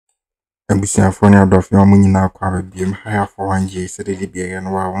Ebusiafo ne adɔfo a nyina akwa biem hire for 1G so de bia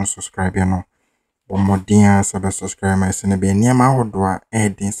no wa won subscribe no bomodin a sabe subscribe my se ne be niam ahodo a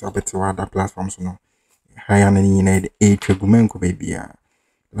edin so beti wa other platforms no hire na nyina de etwagumenko be bia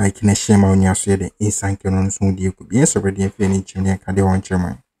like na share ma onya so de insanke no nso de ku bia so be de afi ni chimne ka de won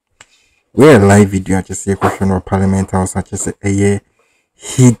chairman we live video a chese question of parliament house a chese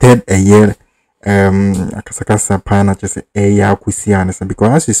heated a year akasakasa pana chese akusi an so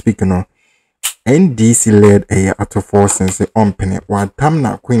because as you speak no NDC led a Forson say on penny while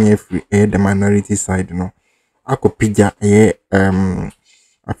Tamna Queen free the minority side no akopija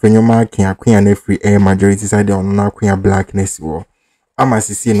Afenyo Markins Queen and free majority side on na Queen blackness wo ama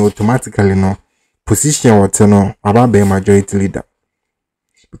sisi no automatically no position what no about be majority leader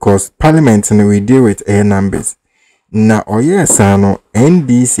because parliament no we deal with numbers na oyesa no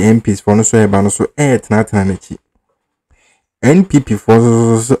NDC MPs for no so eba no so tena na chi NPP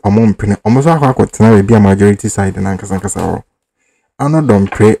Forson omompene omoso akwa we be a majority side na nkasa ho anodon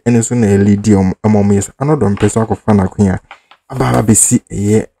pre ene so na lead yes anodon pre so akwa na Queen aba be si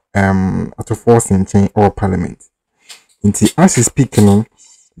at Forson chain or parliament inti as you speak no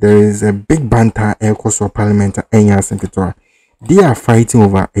there is a big banter course of parliament enya senator they are fighting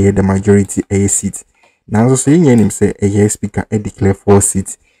over the majority seat now so yen him say speaker declare 4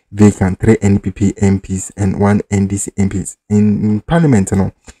 seats vacant, 3 NPP MPs and 1 NDC MPs in parliament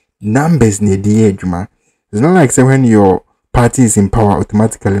no numbers near the edge man. It's not like say when your party is in power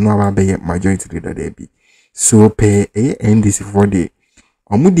automatically no about be majority leader there be so pay NDC for the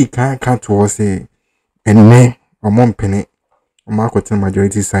omudi can towards say and me omon penny omakotin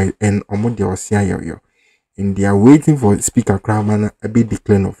majority side and omudi osia yo and they are waiting for speaker Akroma a bit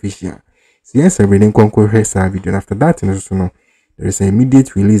declared official. So yes, I really conclude sa video. After that, no, there is an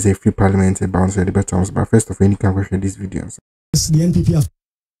immediate release a free parliament bounce at the bottoms. But first of all, you can share this video. The NPP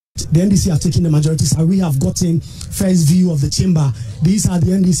the NDC have taken the majority side. We have gotten first view of the chamber. These are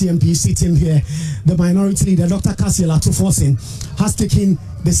the NDC MPs sitting here. The minority leader, Dr. Kesi Forson, has taken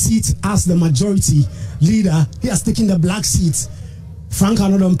the seat as the majority leader. He has taken the black seat. Frank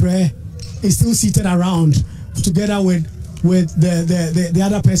Anodompre is still seated around together with the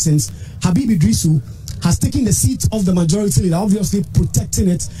other persons. Habib Idrisu has taken the seat of the majority leader, obviously protecting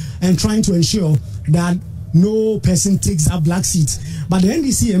it and trying to ensure that no person takes that black seat. But the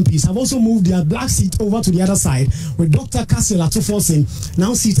NDC MPs have also moved their black seat over to the other side, with Dr. Kesi Forson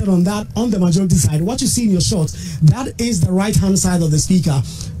now seated on the majority side. What you see in your shot, that is the right-hand side of the speaker.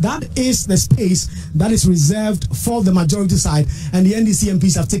 That is the space that is reserved for the majority side, and the NDC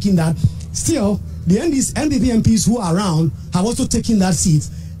MPs have taken that. Still, the NPP MPs who are around have also taken that seat.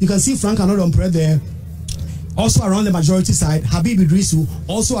 You can see Frank Anodompre there, also around the majority side. Habib Idrisu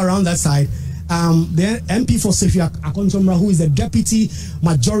also around that side. The MP for Akroma, who is the deputy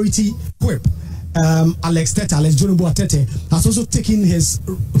majority whip, Alex Jonubu-Atete, has also taken his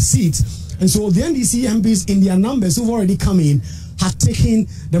seat. And so the NDC MPs in their numbers who've already come in have taken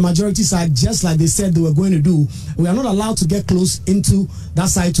the majority side just like they said they were going to do. We are not allowed to get close into that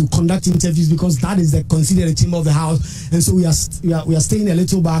side to conduct interviews because that is considered a chamber of the house, and so we are staying a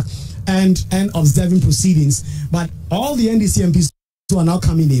little back and observing proceedings. But all the NDC MPs who are now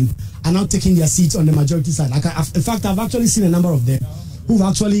coming in are now taking their seats on the majority side. In fact, I've actually seen a number of them who've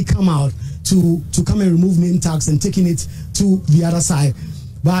actually come out to come and remove name tags and taking it to the other side.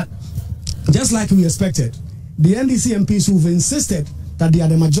 But just like we expected, the NDC MPs who've insisted that they are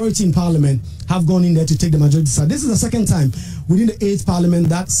the majority in parliament have gone in there to take the majority side. This is the second time within the 8th parliament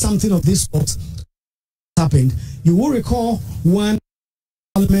that something of this sort happened. You will recall when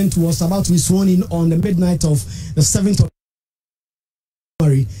parliament was about to be sworn in on the midnight of the 7th of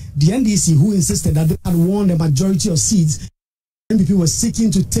January, the NDC, who insisted that they had won the majority of seats, NPP was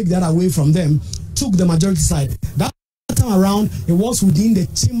seeking to take that away from them, took the majority side. That time around, it was within the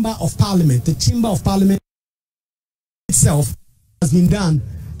chamber of parliament. The chamber of parliament itself has been done,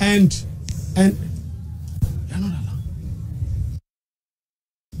 and you're not allowed.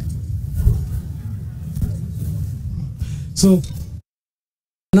 So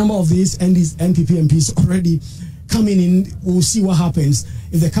a number of these NPP MPs already coming in. We'll see what happens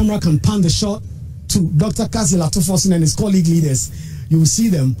if the camera can pan the shot to Dr. Kesi Forson and his colleague leaders. You will see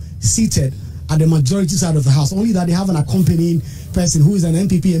them seated at the majority side of the house, only that they have an accompanying person who is an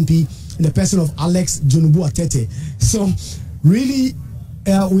NPP MP in the person of Alex Jonubu-Atete. So really,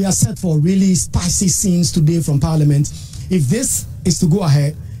 we are set for really spicy scenes today from Parliament. If this is to go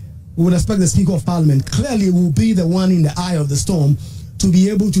ahead, we would expect the Speaker of Parliament clearly will be the one in the eye of the storm to be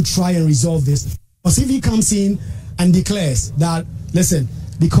able to try and resolve this. But if he comes in and declares that, listen,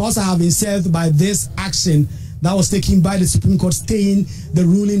 because I have been served by this action, that was taken by the Supreme Court, staying the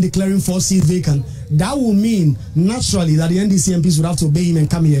ruling declaring 4 seats vacant. That will mean naturally that the NDC MPs would have to obey him and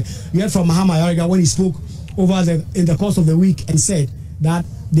come here. You heard from Mahama Yariga when he spoke in the course of the week and said that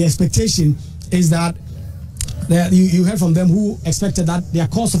the expectation is that you heard from them who expected that their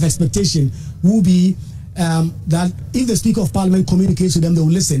course of expectation will be that if the Speaker of Parliament communicates to them, they will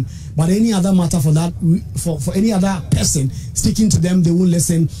listen. But any other matter for that, for any other person speaking to them, they won't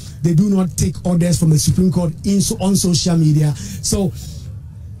listen. They do not take orders from the Supreme Court on social media. So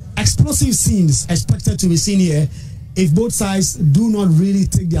explosive scenes expected to be seen here if both sides do not really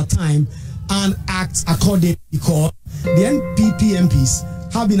take their time and act accordingly, because the NPP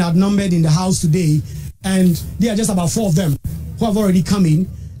MPs have been outnumbered in the House today, and there are just about 4 of them who have already come in.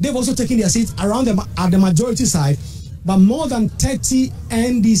 They've also taken their seats around them at the majority side, but more than 30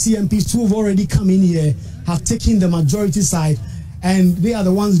 NDC MPs who have already come in here have taken the majority side, and they are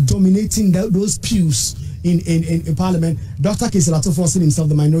the ones dominating those pews in Parliament. Dr. Kesi Forson himself,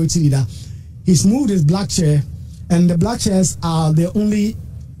 the minority leader, he's moved his black chair, and the black chairs are the only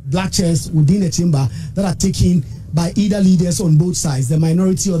black chairs within the chamber that are taken by either leaders on both sides, the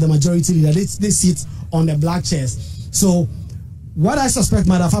minority or the majority leader. They sit on the black chairs. So what I suspect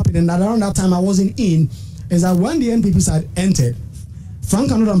might have happened, and around that time I wasn't in, is that when the NPP side entered, Frank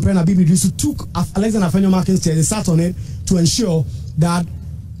Anod and Prena Bibi took Alexander Afenyo Markins chair, they sat on it to ensure that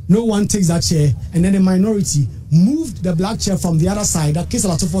no one takes that chair, and then the minority moved the black chair from the other side that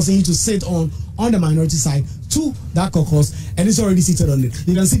Kesi forcing him to sit on the minority side to that caucus, and it's already seated on it.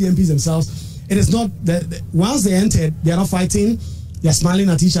 You can see the MPs themselves. It is not once they entered, they are not fighting. They are smiling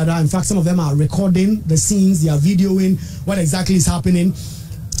at each other. In fact, some of them are recording the scenes. They are videoing what exactly is happening.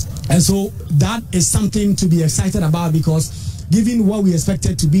 And so that is something to be excited about, because given what we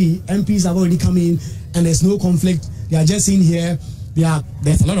expected to be, MPs have already come in and there's no conflict. They are just in here.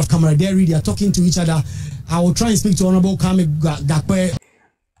 There's a lot of camaraderie. They are talking to each other. I will try and speak to Honorable Kame Gakwe.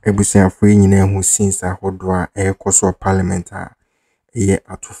 Ebusiafo nyina hu since ahodwa ekoso parliament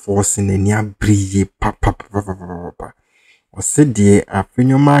at Forson ni abriye papa. O said the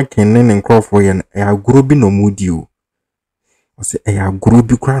Afenyo Markins and Crawford and a grobi no moody. O say a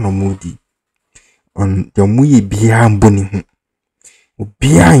grobi crown no moody. On the muye bia boni. O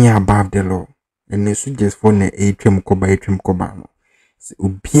bia above the law. And they suggest for ne atrim koba. O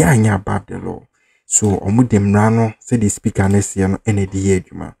bia above the law. So omu dem rano say the speaker next year no any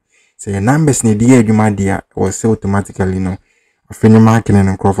juma. Say numbers ne juma dia was say automatically no. Afenyo Markins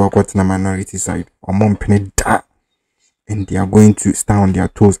and Crawford got na minority side. Or mom penny da. And they are going to stand on their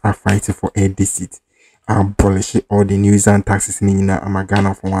toes and fighting for a seat. Abolish all the Newz and taxes in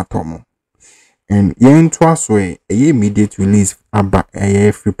Amagana for Watomo. And yen twice way a immediate release about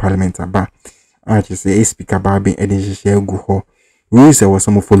a free parliament about. I just say a speaker baby edition share go ho. Rules was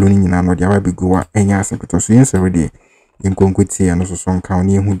some following in another Arabic goa and yes, because yes already in Conquity and also some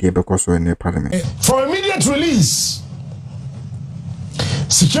county who did because in the parliament. For immediate release.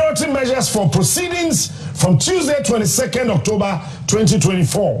 Security measures for proceedings from Tuesday, 22nd October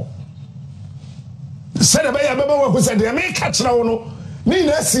 2024. Said who said they may catch now no.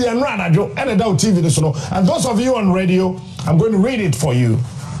 Nina see and run and Alpha TV this no. And those of you on radio, I'm going to read it for you.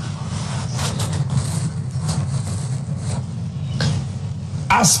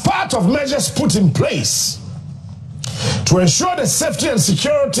 As part of measures put in place to ensure the safety and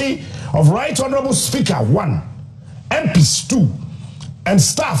security of Right Honorable Speaker 1, MPs 2, and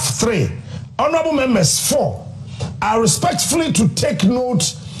staff 3, honorable members 4, are respectfully to take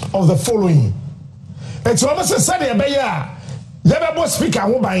note of the following. It's almost a study about Yababo Speaker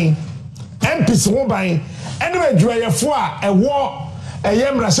who buying, MPs who buying, anyway, Dwayafua, a war, a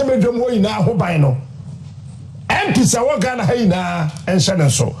Yamra Semedomo in our Hobino. MPs are working Haina and Shannon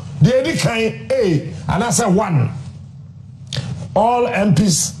so. The Edikai A, and answer 1. All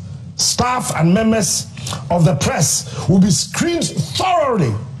MPs, staff, and members of the press will be screened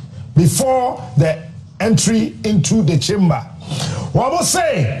thoroughly before the entry into the chamber. What will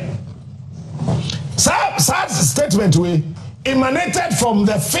say? Such statement we emanated from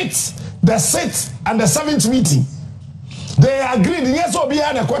the 5th, the 6th, and the 7th meeting. They agreed, yes, or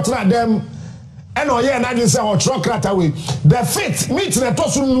behind a quarter of them, and or yeah, and I didn't say or truck right away. The 5th meeting the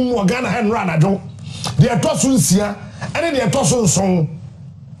Tosun Morgan and Ranado, the Tosun Sia, and then the Tosun Song.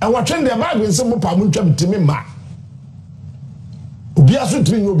 And what train their bag when some pamuncha to me ma. Ubiasu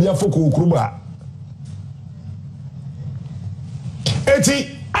twin will be a focal kruba.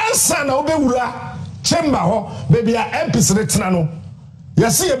 Eti answer na obewura chamber ho baby a MPs retinano. You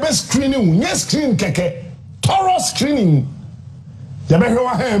see a best screening, yes screen keke, thorough screening. You better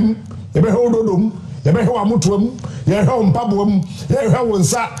hem, you better hold on, you better mutuum, ye hwe mpabom ye hwe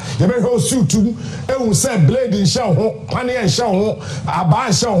wonsa ye be hwe suitum ehun say blade in sha ho pane en sha ho aba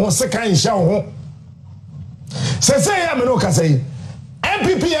en sha ho sekan en sha ho say ya me no ka say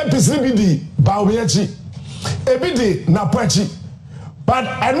NPP MPs ni bi di ba obi achi ebi di na pachi but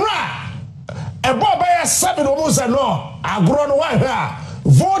enra ebo ba ya 7 o mo say no agro no wa hwe a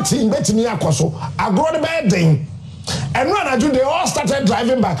voting betimi akoso agro no be den enra na ju they all started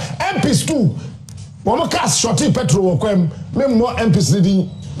driving back MPs too womo cast shorty petrol wo kwem me more MPs ni di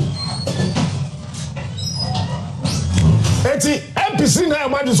eti MPs na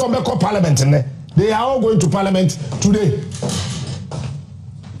imagine so be call parliament ne they are all going to parliament today.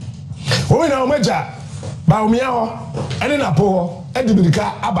 We now measure Baumia and in Apo and the Medica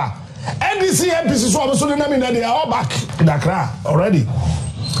Abba. NDC MPs so they are all back in Accra already.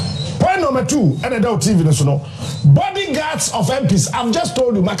 Point number 2, and adult TV no. Bodyguards of MPs, I've just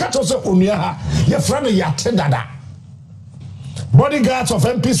told you, Makato se Uniaha, your friend Yatendada. Bodyguards of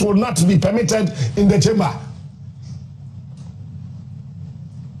MPs will not be permitted in the chamber.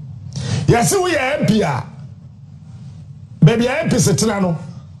 Yes, we are MP. Baby MP Setinano.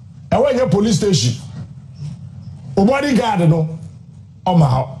 I went to police station. O bodyguard no.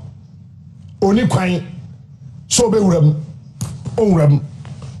 Omaha. Oni kwai. So be urem. Onrem.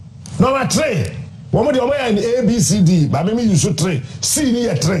 Number 3. Woman the in ABCD, but maybe you should 3. C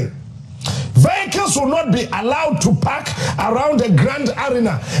near 3. Vehicles will not be allowed to park around the Grand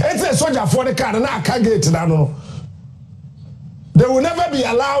Arena. It's a soldier for the car and I can't get it. No. They will never be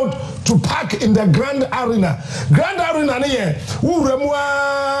allowed to park in the Grand Arena. Grand Arena niye uremwa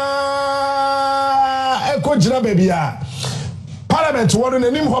eko jina baby ya. Parliament wonu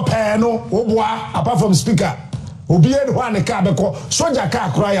nanim ho pe no obua apart from speaker. Obi e ho an car beko soldier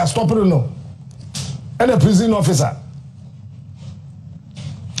car kura ya stop no. And a prison officer.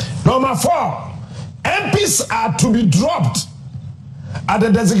 Number 4, MPs are to be dropped at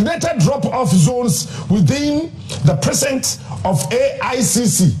the designated drop-off zones within the precinct of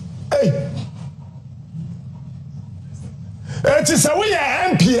AICC. Hey. It is a way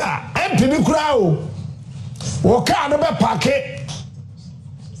MP, MP ni crowd. Woka no be parke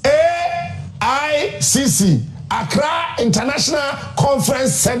AICC, Accra International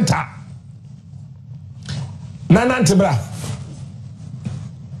Conference Center. Nanantebra.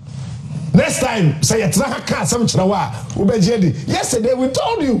 Next time, say yesterday we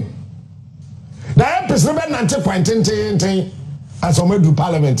told you. The MPs never 90.10 as we do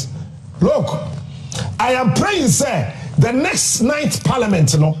parliament. Look, I am praying, sir, the next ninth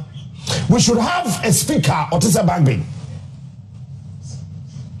parliament, we should have a speaker or a Bagby.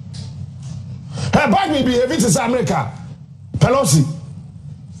 Her Bagby behave it is America. Pelosi.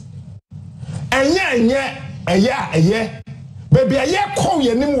 And yeah. Baby, I hear call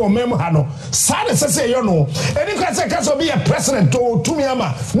your name or memo hano. Sada say you know. Any can be a president to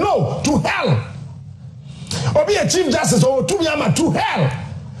Miyama. No, to hell. Or be a chief justice or to Miyama to hell.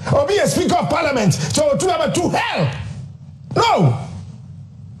 Or be a speaker of parliament so to Miyama to hell. No.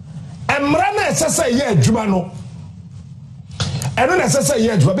 Emrana say yeah, Jumano. And don't say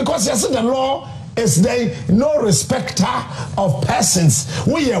yeah, because yes, the law is there no respecter of persons.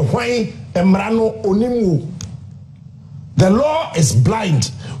 We are why Emrano Onimu. The law is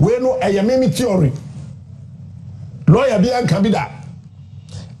blind. We know a yamimi theory. Lawyer Bian Kabida.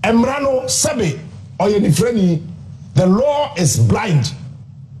 Emrano Sabe or Yenifreni. The law is blind.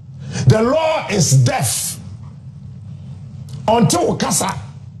 The law is deaf. Until Kasa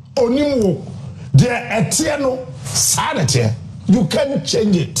Onimu the Etiano sanity. You can't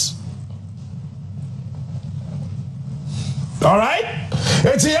change it. Alright?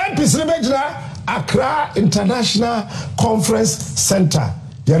 It's the MPs Accra International Conference Center.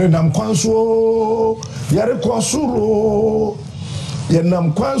 Yare nam kwanso, yare kwasuro, yare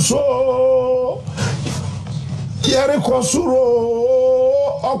nam kwanso, yare kwasuro,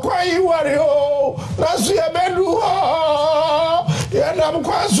 okwayi wario, nasu ya bedu, yare nam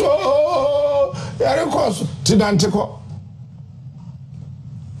kwanso, yare kwasu, tinanteko.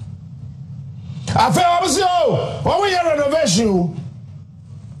 Afenyo obisio, when we renovation,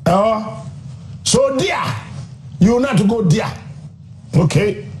 so dear, you not to go there.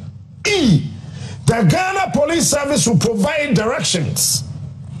 Okay. E. The Ghana Police Service will provide directions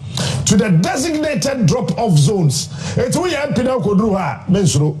to the designated drop-off zones. It's we have Pina Kodruha,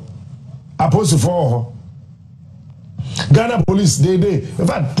 Mensro, Apostle for Ghana Police, they. In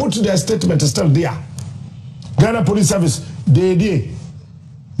fact, put their statement still there. Ghana Police Service, they.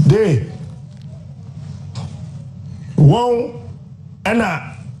 One, and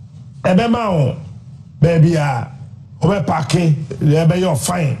Ebema, baby, over parking, there be your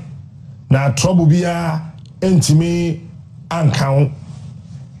fine. Now trouble be entimi ankao.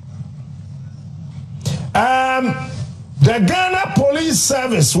 The Ghana Police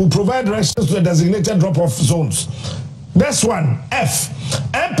Service will provide directions to the designated drop-off zones. Next one, F.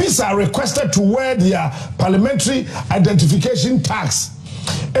 MPs are requested to wear their parliamentary identification tags.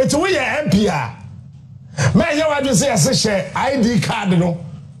 It's we are MPR. May you want to say a share ID card, no?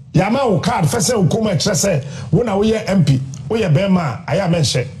 Yama card, first say, Ukuma, Tresse, when we are MP, we are Bema, I am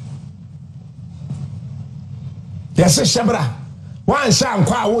mentioned. Yes, Shabra. One sham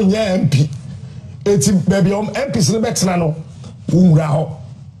qua won ye MP. It's baby MPs in the better no.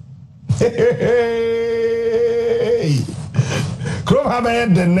 Hey.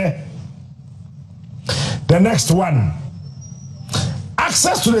 The next one.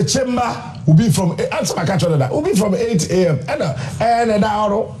 Access to the chamber will be from answer my catch that will be from 8 a.m. and an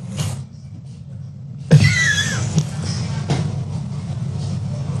hour.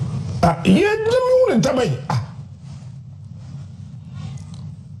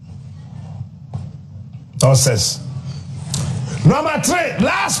 Nonsense. Number 3,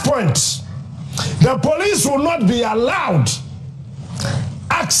 last point. The police will not be allowed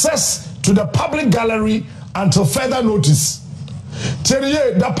access to the public gallery until further notice.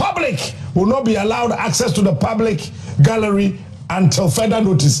 The public will not be allowed access to the public gallery until further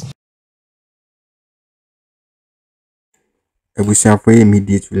notice. Ebusia for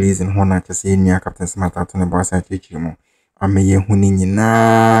immediate release in Hona to say near Captain Smart out on the boss at Chichimo. I may ye huni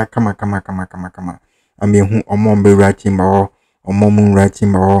na kama. I may who or mom be writing or mom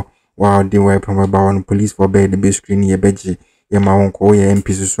writing or while they were probably on police for bed the base screen ye beji. Ye ma wonko ye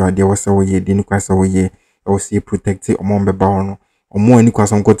MPs so there was away ye didn't quite away ye or see protected or mom be bound or more any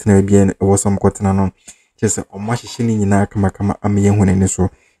quas on cotton bien or some cotton on. Just a much shilling in kama I may who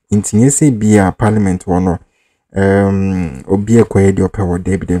so. Intinye say be a parliament or no. Obi ekwa di opewo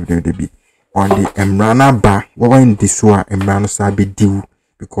debi on the emrana ba when this one emrana sabi diu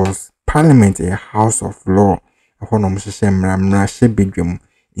because parliament a house of law ahono mhye emrana hye bedwam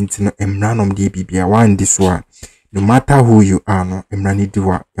intino emranom de bibia one this one no matter who you are no emrani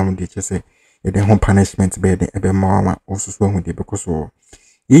diwa yam de chese e de home punishment be de ebe mawa also so hu de because so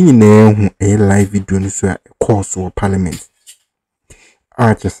yin na hu a live video no so course of parliament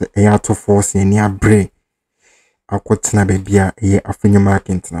chese e ato force ni abre akotena bebia ye Afenyo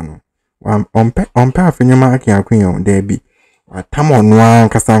Markins na no ompe Afenyo Markins akwenyo debi watam onwa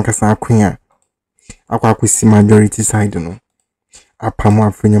nkasa akwenya akwakwisi majority side no apamo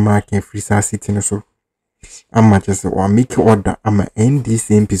Afenyo Markins free city no so ama chese wa make order ama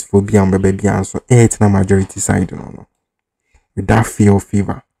NDC MPs for bia mbebia so na majority side no with that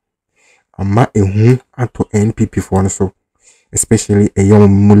fever ama ehu ato NPP for no so especially a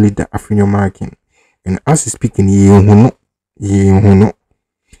young leader Afenyo Markins. And as he's speaking, ye huno,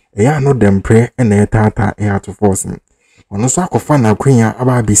 a no dem pray and a tata a to Forson. On a sack of fun, a queen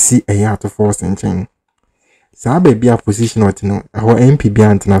about BC a to Forson chain. Sabe be a position or to know, our MP be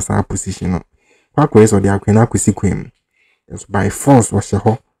antennas our position. Quackways or the Aquinaquisi queen. It's by force was a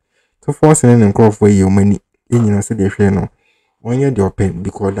ho. To Forson and crop way your money, in you said the no. 1 year the open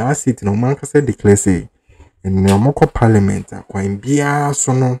because that city no man can say declare say. And no more parliament, quite be a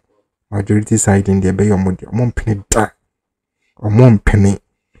sono. Majority side in the bay or mom penny da or mom penny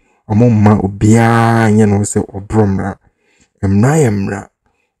or mom obia yen say or bromra emra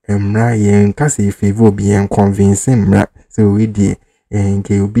yen kasi favor be convincing mra so we de and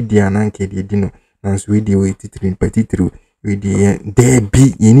ke obi dia na nke de dino na so we de we titrin patitru we de there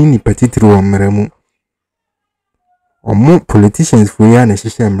be yeni ni patitru o mramu or more politicians for ya na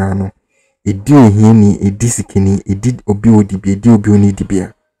hihye mra no edi ohini edi sikini edi obi odi bi edi obi oni di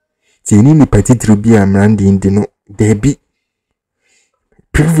bia Tini ni patitru bi amrandi indino debi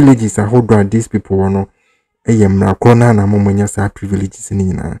privileges are hold on these people no eyemra krona na momonya sa privileges ni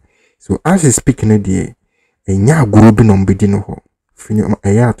nyina so as he speak no de enya agoro bi no mbedi no ho Afenyo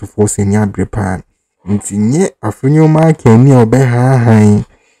eya to force enya brepa ntinye Afenyo Markins ni obe han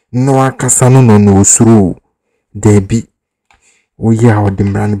no akasa no no osuro debi oya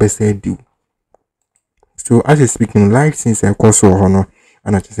odimran be say do so as he speaking live since I course ho no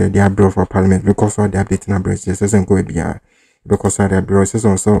and I just said they are bill for parliament because of the updating of bridges doesn't go be because of the bill says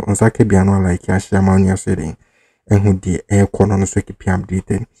also on Sake Biano like Yashamania setting and who the air corner on the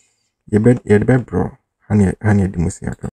updated. You bet, bro. Honey, the Musiaka.